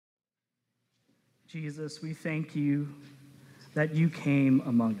Jesus, we thank you that you came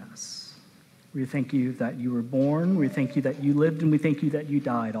among us. We thank you that you were born. We thank you that you lived, and we thank you that you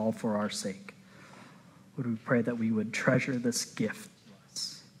died all for our sake. Lord, we pray that we would treasure this gift to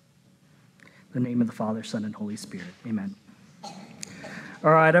us. In the name of the Father, Son, and Holy Spirit. Amen.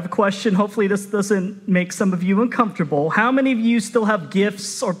 All right, I have a question. Hopefully this doesn't make some of you uncomfortable. How many of you still have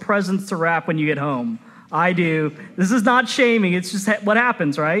gifts or presents to wrap when you get home? I do. This is not shaming. It's just what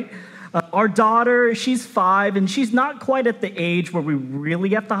happens, right? Our daughter, she's 5, and she's not quite at the age where we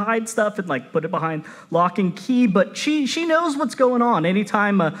really have to hide stuff and put it behind lock and key, but she knows what's going on.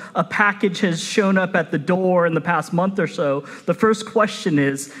 Anytime a package has shown up at the door in the past month or so, the first question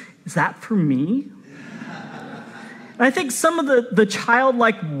is that for me? And I think some of the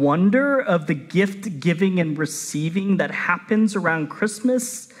childlike wonder of the gift giving and receiving that happens around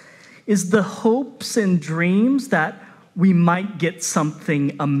Christmas is the hopes and dreams that we might get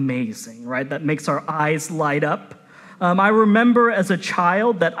something amazing, right? That makes our eyes light up. I remember as a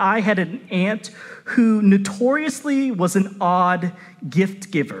child that I had an aunt who notoriously was an odd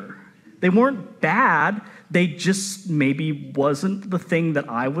gift giver. They weren't bad, they just maybe wasn't the thing that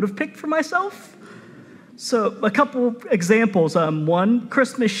I would have picked for myself. So a couple examples. One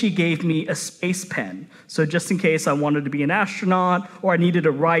Christmas, she gave me a space pen. So just in case I wanted to be an astronaut or I needed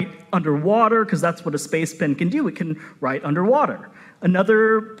to write underwater, because that's what a space pen can do. It can write underwater.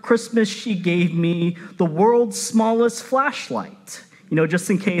 Another Christmas, she gave me the world's smallest flashlight. Just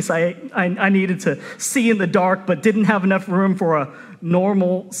in case I needed to see in the dark but didn't have enough room for a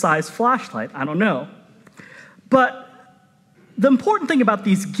normal size flashlight. I don't know. But the important thing about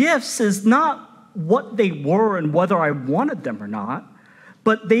these gifts is not what they were and whether I wanted them or not,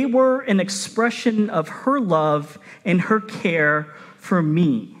 but they were an expression of her love and her care for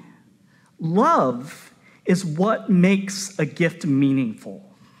me. Love is what makes a gift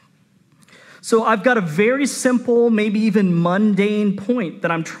meaningful. So I've got a very simple, maybe even mundane point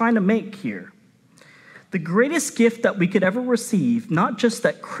that I'm trying to make here. The greatest gift that we could ever receive, not just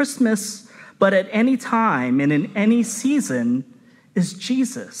at Christmas, but at any time and in any season, is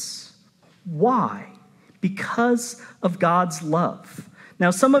Jesus. Why? Because of God's love.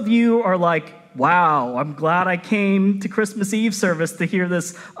 Now, some of you are like, wow, I'm glad I came to Christmas Eve service to hear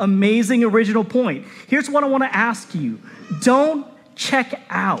this amazing original point. Here's what I want to ask you. Don't check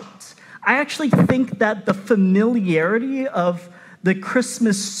out. I actually think that the familiarity of the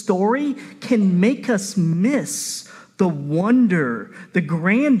Christmas story can make us miss the wonder, the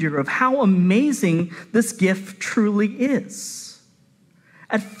grandeur of how amazing this gift truly is.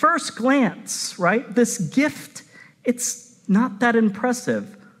 At first glance, right, this gift, it's not that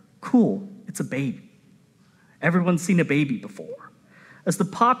impressive. Cool, it's a baby. Everyone's seen a baby before. As the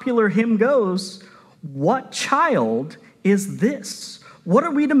popular hymn goes, what child is this? What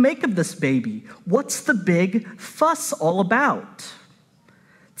are we to make of this baby? What's the big fuss all about?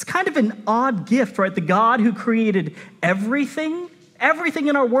 It's kind of an odd gift, right? The God who created everything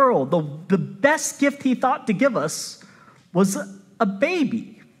in our world, the best gift he thought to give us was a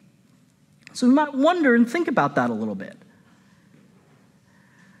baby. So we might wonder and think about that a little bit.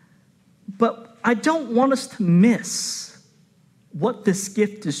 But I don't want us to miss what this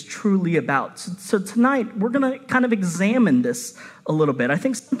gift is truly about. So tonight, we're going to kind of examine this a little bit. I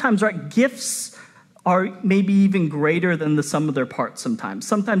think sometimes, right, gifts are maybe even greater than the sum of their parts sometimes.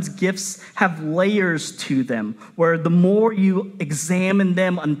 Sometimes gifts have layers to them, where the more you examine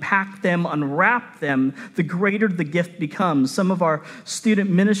them, unpack them, unwrap them, the greater the gift becomes. Some of our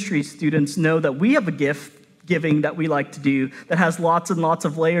student ministry students know that we have a gift giving that we like to do that has lots and lots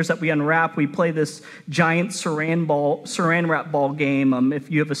of layers that we unwrap. We play this giant saran wrap ball game.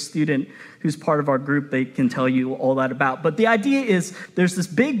 If you have a student who's part of our group, they can tell you all that about. But the idea is there's this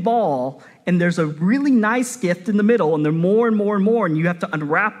big ball, and there's a really nice gift in the middle, and there are more and more and more, and you have to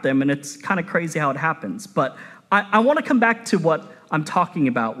unwrap them, and it's kind of crazy how it happens. But I want to come back to what I'm talking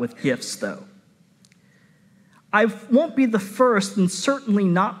about with gifts, though. I won't be the first, and certainly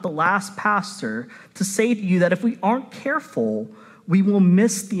not the last pastor, to say to you that if we aren't careful, we will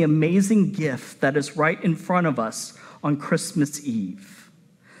miss the amazing gift that is right in front of us on Christmas Eve.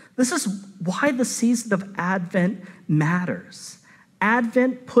 This is why the season of Advent matters.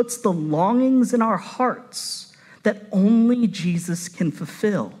 Advent puts the longings in our hearts that only Jesus can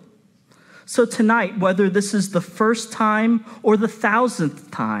fulfill. So tonight, whether this is the first time or the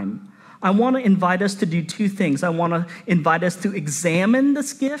 1,000th time, I want to invite us to do two things. I want to invite us to examine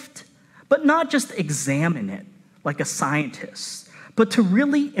this gift, but not just examine it like a scientist, but to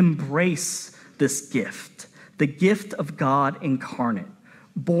really embrace this gift, the gift of God incarnate,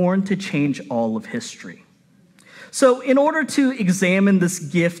 born to change all of history. So in order to examine this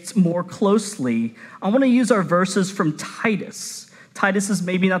gift more closely, I want to use our verses from Titus. Titus is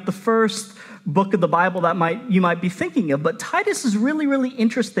maybe not the first book of the Bible that you might be thinking of, but Titus is really, really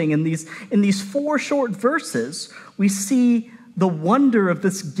interesting. In these 4 short verses, we see the wonder of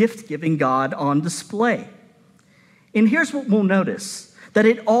this gift-giving God on display. And here's what we'll notice, that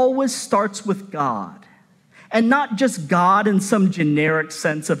it always starts with God. And not just God in some generic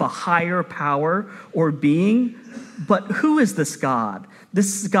sense of a higher power or being, but who is this God?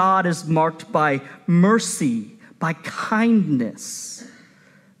 This God is marked by mercy, by kindness.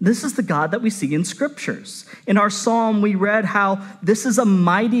 This is the God that we see in scriptures. In our psalm, we read how this is a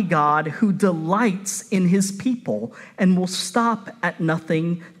mighty God who delights in his people and will stop at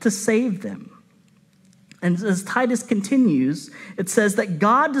nothing to save them. And as Titus continues, it says that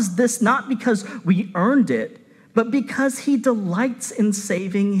God does this not because we earned it, but because he delights in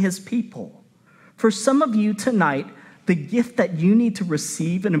saving his people. For some of you tonight, the gift that you need to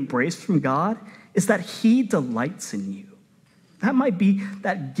receive and embrace from God is that he delights in you. That might be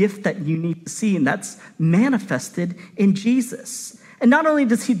that gift that you need to see, and that's manifested in Jesus. And not only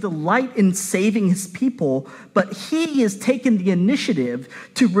does he delight in saving his people, but he has taken the initiative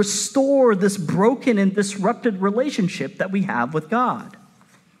to restore this broken and disrupted relationship that we have with God.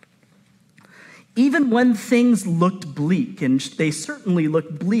 Even when things looked bleak, and they certainly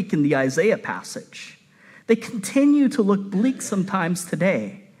looked bleak in the Isaiah passage, they continue to look bleak sometimes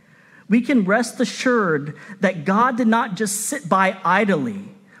today. We can rest assured that God did not just sit by idly,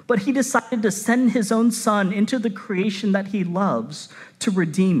 but he decided to send his own son into the creation that he loves to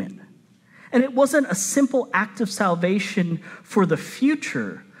redeem it. And it wasn't a simple act of salvation for the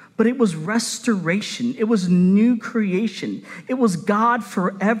future, but it was restoration. It was new creation. It was God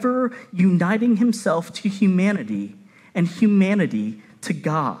forever uniting himself to humanity and humanity to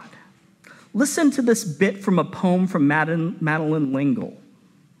God. Listen to this bit from a poem from Madeleine L'Engle.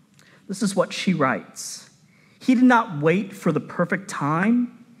 This is what she writes. He did not wait for the perfect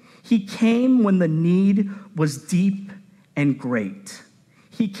time. He came when the need was deep and great.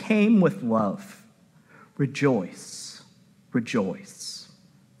 He came with love. Rejoice, rejoice.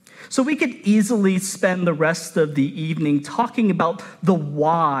 So we could easily spend the rest of the evening talking about the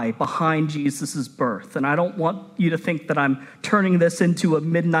why behind Jesus' birth. And I don't want you to think that I'm turning this into a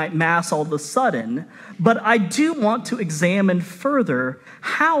midnight mass all of a sudden, but I do want to examine further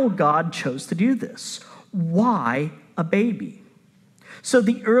how God chose to do this. Why a baby? So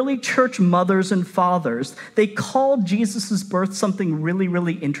the early church mothers and fathers, they called Jesus' birth something really,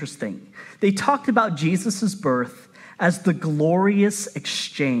 really interesting. They talked about Jesus' birth as the glorious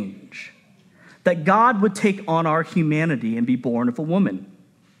exchange, that God would take on our humanity and be born of a woman.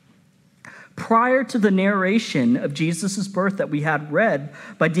 Prior to the narration of Jesus' birth that we had read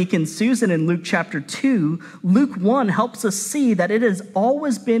by Deacon Susan in Luke chapter 2, Luke 1 helps us see that it has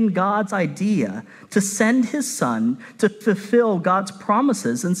always been God's idea to send his son to fulfill God's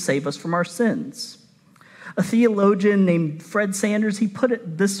promises and save us from our sins. A theologian named Fred Sanders, he put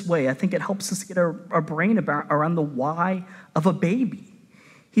it this way. I think it helps us get our brain around the why of a baby.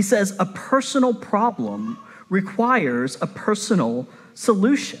 He says, a personal problem requires a personal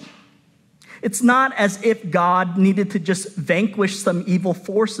solution. It's not as if God needed to just vanquish some evil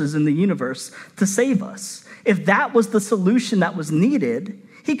forces in the universe to save us. If that was the solution that was needed,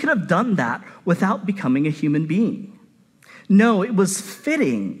 he could have done that without becoming a human being. No, it was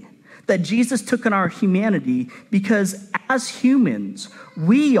fitting that Jesus took on our humanity because as humans,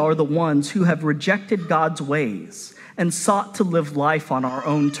 we are the ones who have rejected God's ways and sought to live life on our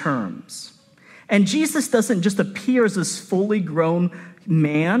own terms. And Jesus doesn't just appear as this fully grown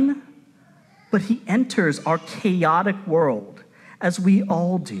man, but he enters our chaotic world as we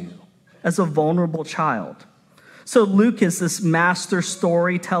all do, as a vulnerable child. So Luke is this master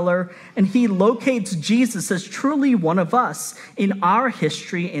storyteller, and he locates Jesus as truly one of us in our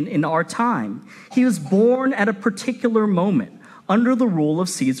history and in our time. He was born at a particular moment under the rule of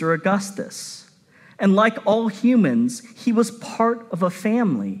Caesar Augustus. And like all humans, he was part of a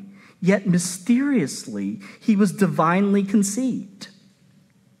family, yet mysteriously, he was divinely conceived.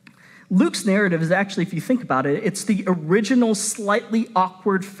 Luke's narrative is actually, if you think about it, it's the original slightly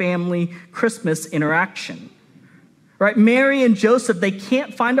awkward family Christmas interaction. Right? Mary and Joseph, they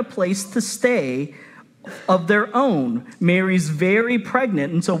can't find a place to stay of their own. Mary's very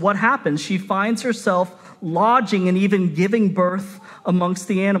pregnant, and so what happens? She finds herself lodging and even giving birth amongst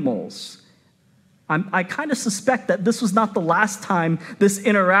the animals. I kind of suspect that this was not the last time this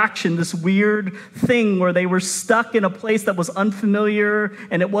interaction, this weird thing where they were stuck in a place that was unfamiliar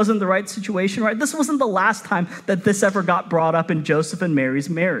and it wasn't the right situation, right? This wasn't the last time that this ever got brought up in Joseph and Mary's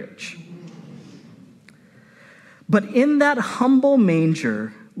marriage. But in that humble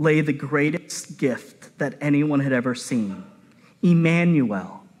manger lay the greatest gift that anyone had ever seen,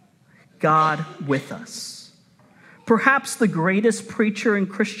 Emmanuel, God with us. Perhaps the greatest preacher in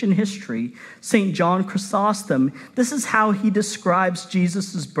Christian history, St. John Chrysostom, this is how he describes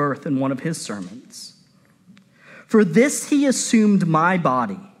Jesus' birth in one of his sermons. For this he assumed my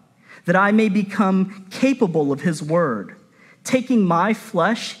body, that I may become capable of his word. Taking my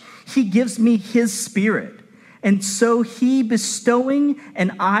flesh, he gives me his spirit. And so he bestowing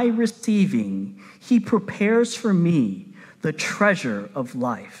and I receiving, he prepares for me the treasure of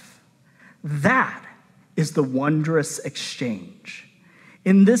life. That is the wondrous exchange.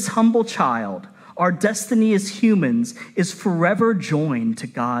 In this humble child, our destiny as humans is forever joined to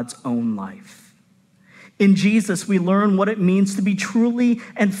God's own life. In Jesus, we learn what it means to be truly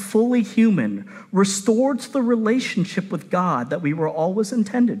and fully human, restored to the relationship with God that we were always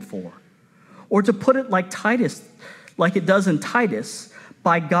intended for. Or to put it like it does in Titus,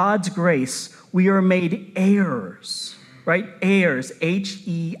 by God's grace, we are made heirs, right? Heirs, Heirs,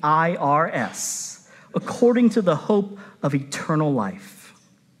 according to the hope of eternal life.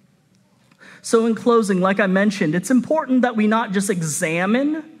 So in closing, like I mentioned, it's important that we not just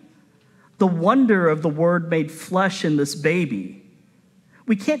examine the wonder of the Word made flesh in this baby.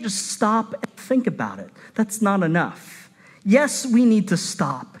 We can't just stop and think about it. That's not enough. Yes, we need to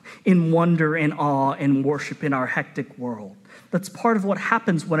stop in wonder and awe and worship in our hectic world. That's part of what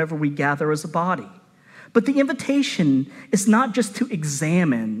happens whenever we gather as a body. But the invitation is not just to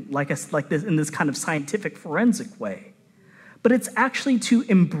examine like this in this kind of scientific forensic way, but it's actually to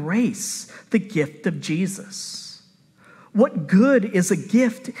embrace the gift of Jesus. What good is a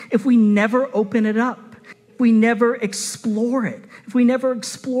gift if we never open it up, if we never explore it, if we never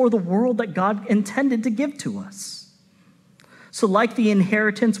explore the world that God intended to give to us? So like the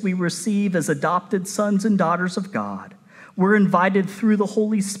inheritance we receive as adopted sons and daughters of God, we're invited through the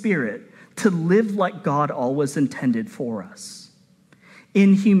Holy Spirit to live like God always intended for us.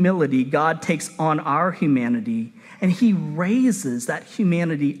 In humility, God takes on our humanity and he raises that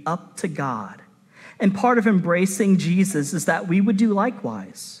humanity up to God. And part of embracing Jesus is that we would do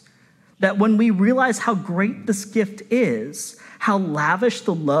likewise. That when we realize how great this gift is, how lavish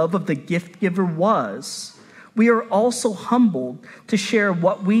the love of the gift giver was, we are also humbled to share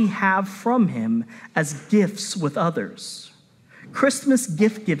what we have from him as gifts with others. Christmas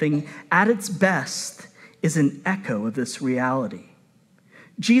gift giving at its best is an echo of this reality.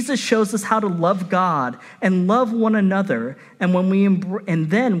 Jesus shows us how to love God and love one another, and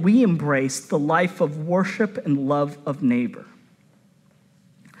then we embrace the life of worship and love of neighbor.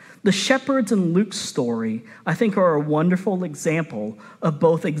 The shepherds in Luke's story, I think, are a wonderful example of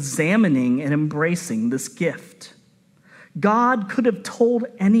both examining and embracing this gift. God could have told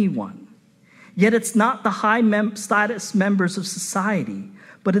anyone, yet it's not the high-status members of society,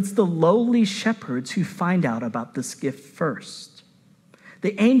 but it's the lowly shepherds who find out about this gift first.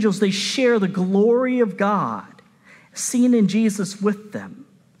 The angels, they share the glory of God, seen in Jesus with them.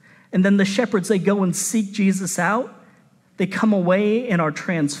 And then the shepherds, they go and seek Jesus out. They come away and are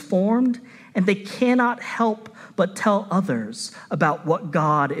transformed, and they cannot help but tell others about what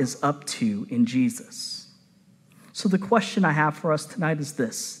God is up to in Jesus. So the question I have for us tonight is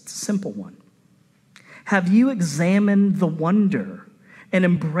this. It's a simple one. Have you examined the wonder and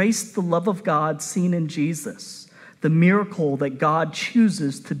embraced the love of God seen in Jesus, the miracle that God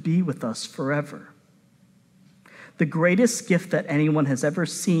chooses to be with us forever? The greatest gift that anyone has ever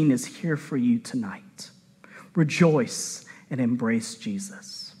seen is here for you tonight. Rejoice and embrace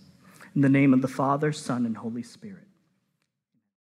Jesus. In the name of the Father, Son, and Holy Spirit.